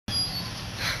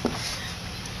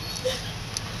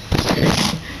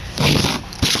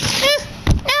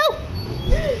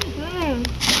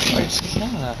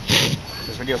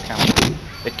video camera.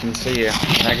 It can see you.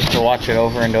 And I get to watch it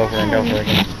over and over and over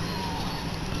again.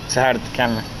 Say hi to the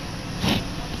camera.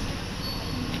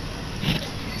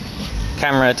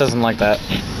 Camera, it doesn't like that.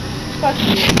 Fuck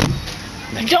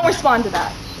you. Don't respond to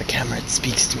that. The camera, it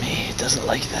speaks to me. It doesn't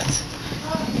like that.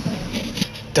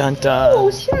 Dun dun.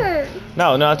 Oh shit.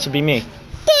 No, that should be me.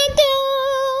 Dun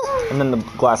dun. And then the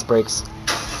glass breaks.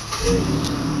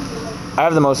 I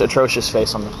have the most atrocious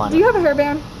face on the planet. Do you have a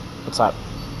hairband? What's that?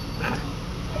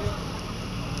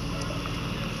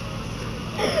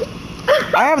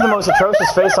 I have the most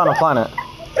atrocious face on the planet.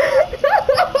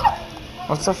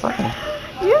 What's so funny?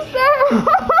 You said.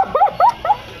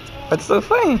 What's so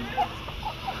funny?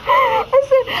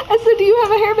 I said, do you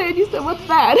have a hairband? You said, what's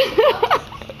that?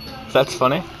 That's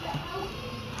funny?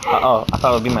 Oh, I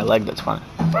thought it would be my leg that's funny.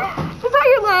 Is that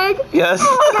your leg? Yes.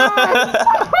 Oh my god.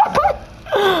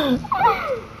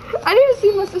 I need to see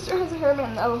if my sister has a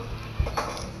hairband though.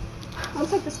 I'm gonna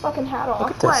take this fucking hat off.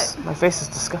 Look at this. What? My face is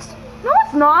disgusting. No,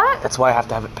 it's not. That's why I have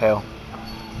to have it pale.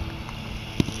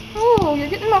 Oh, you're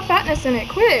getting my fatness in it.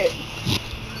 Quit.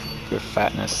 Your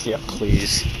fatness. Yeah,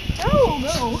 please. Oh,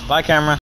 no. Bye, camera.